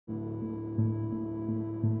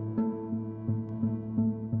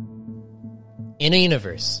In a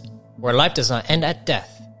universe where life does not end at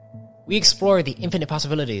death, we explore the infinite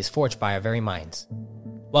possibilities forged by our very minds.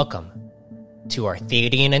 Welcome to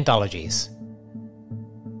Arthadian Anthologies.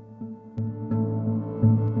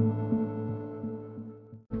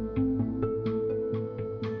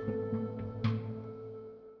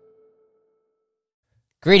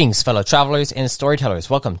 Greetings, fellow travelers and storytellers.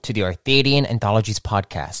 Welcome to the Arthadian Anthologies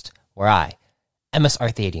podcast, where I, MS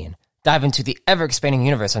Arthadian, dive into the ever-expanding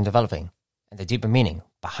universe I'm developing and the deeper meaning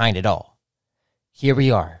behind it all. Here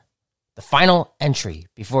we are, the final entry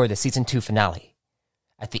before the Season 2 finale.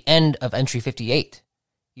 At the end of Entry 58,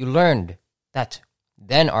 you learned that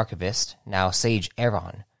then Archivist, now Sage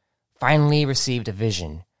Aaron, finally received a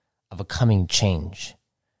vision of a coming change.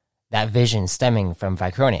 That vision stemming from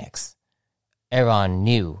Vicroniax. Aaron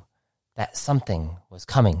knew that something was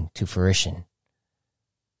coming to fruition.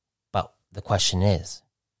 But the question is,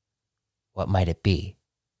 what might it be?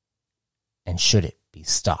 And should it be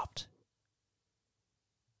stopped?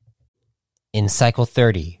 In Cycle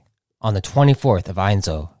 30, on the 24th of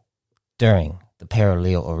Ainzo, during the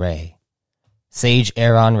Parallel Array, Sage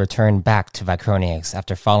Aaron returned back to Vicroniax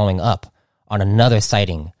after following up on another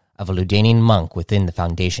sighting of a Ludanian monk within the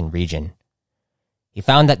Foundation region. He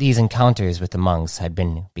found that these encounters with the monks had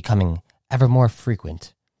been becoming ever more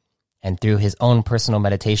frequent, and through his own personal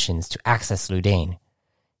meditations to access Ludane,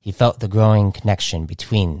 he felt the growing connection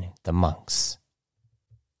between the monks.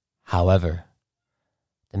 However,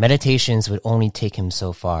 the meditations would only take him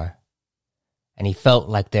so far, and he felt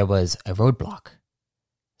like there was a roadblock.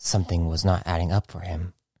 Something was not adding up for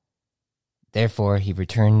him. Therefore, he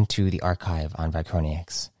returned to the archive on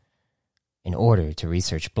Vicroniax in order to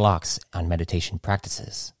research blocks on meditation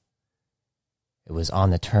practices. It was on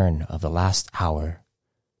the turn of the last hour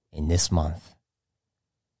in this month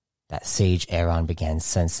that Sage Aaron began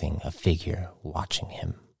sensing a figure watching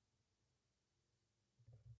him.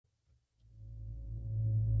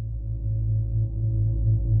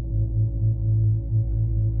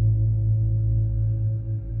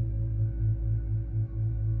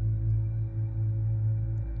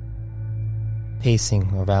 Pacing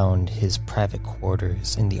around his private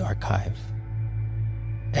quarters in the archive,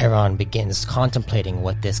 Aaron begins contemplating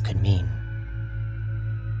what this could mean.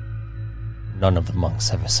 None of the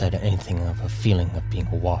monks ever said anything of a feeling of being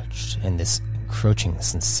watched, and this encroaching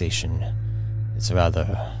sensation is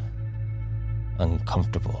rather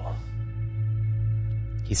uncomfortable.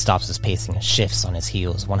 He stops his pacing and shifts on his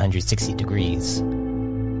heels 160 degrees,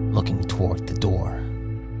 looking toward the door.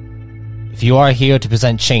 If you are here to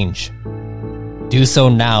present change, do so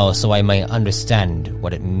now so I may understand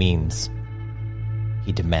what it means,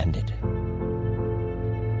 he demanded.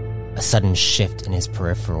 A sudden shift in his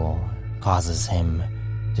peripheral causes him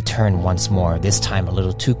to turn once more, this time a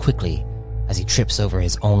little too quickly, as he trips over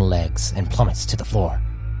his own legs and plummets to the floor.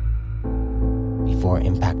 Before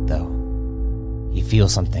impact, though, he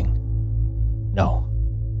feels something. No.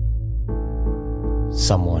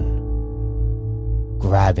 Someone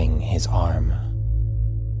grabbing his arm.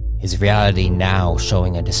 His reality now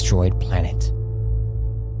showing a destroyed planet.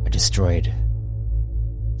 A destroyed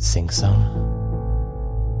sink zone.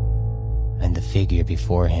 And the figure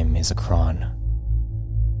before him is a Kron,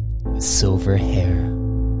 with silver hair,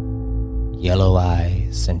 yellow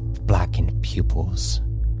eyes, and blackened pupils,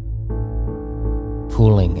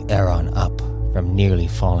 pulling Aaron up from nearly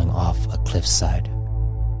falling off a cliffside.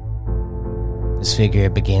 This figure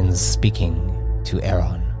begins speaking to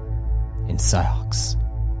Aaron in Psyox.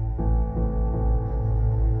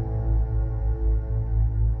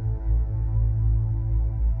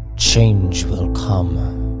 Change will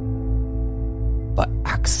come. But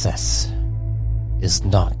access is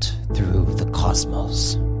not through the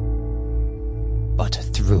cosmos, but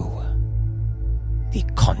through the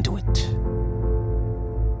conduit.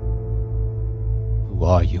 Who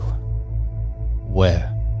are you?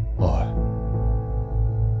 Where or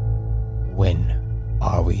when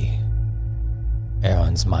are we?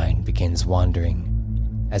 Aaron's mind begins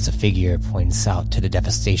wandering as a figure points out to the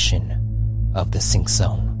devastation of the sink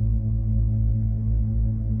zone.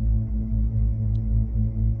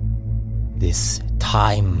 This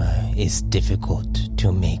time is difficult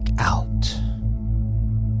to make out.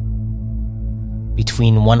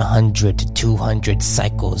 Between 100 to 200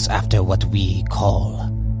 cycles after what we call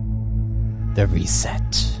the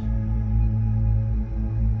reset.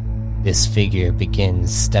 This figure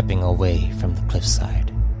begins stepping away from the cliffside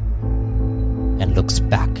and looks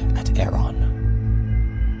back at Aaron.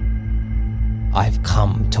 I've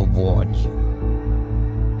come to warn you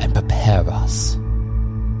and prepare us.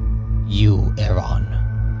 You, Aaron,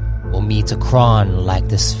 will meet a Kron like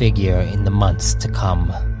this figure in the months to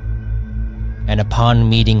come. And upon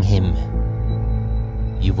meeting him,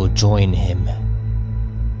 you will join him,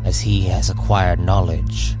 as he has acquired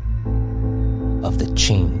knowledge of the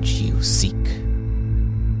change you seek.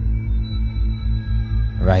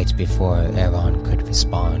 Right before Aaron could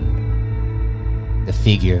respond, the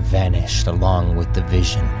figure vanished along with the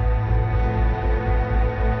vision.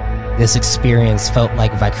 This experience felt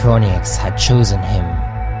like Vicroniax had chosen him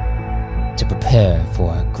to prepare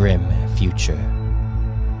for a grim future.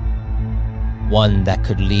 One that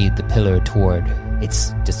could lead the pillar toward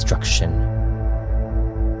its destruction.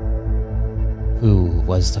 Who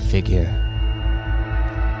was the figure?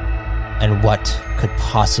 And what could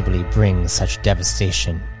possibly bring such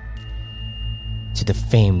devastation to the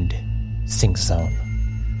famed Sync Zone?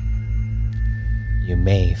 You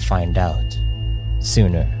may find out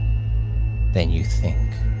sooner than you think.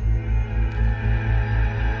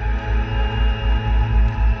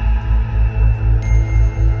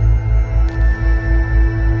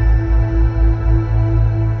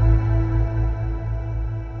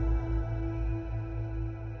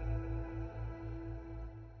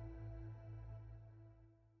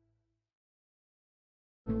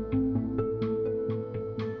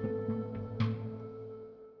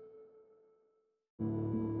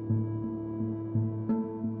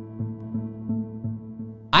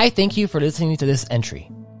 I thank you for listening to this entry.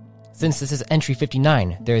 Since this is entry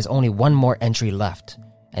 59, there is only one more entry left,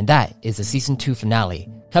 and that is the Season 2 finale,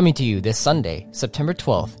 coming to you this Sunday, September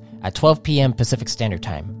 12th at 12 p.m. Pacific Standard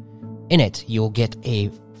Time. In it, you'll get a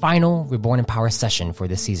final Reborn in Power session for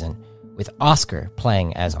this season, with Oscar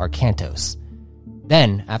playing as Arcantos.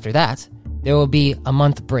 Then, after that, there will be a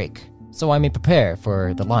month break, so I may prepare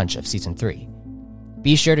for the launch of Season 3.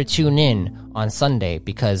 Be sure to tune in on Sunday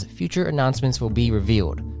because future announcements will be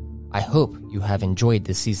revealed. I hope you have enjoyed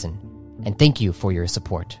this season, and thank you for your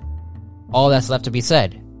support. All that's left to be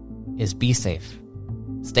said is be safe,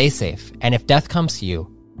 stay safe, and if death comes to you,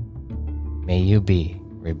 may you be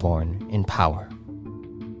reborn in power.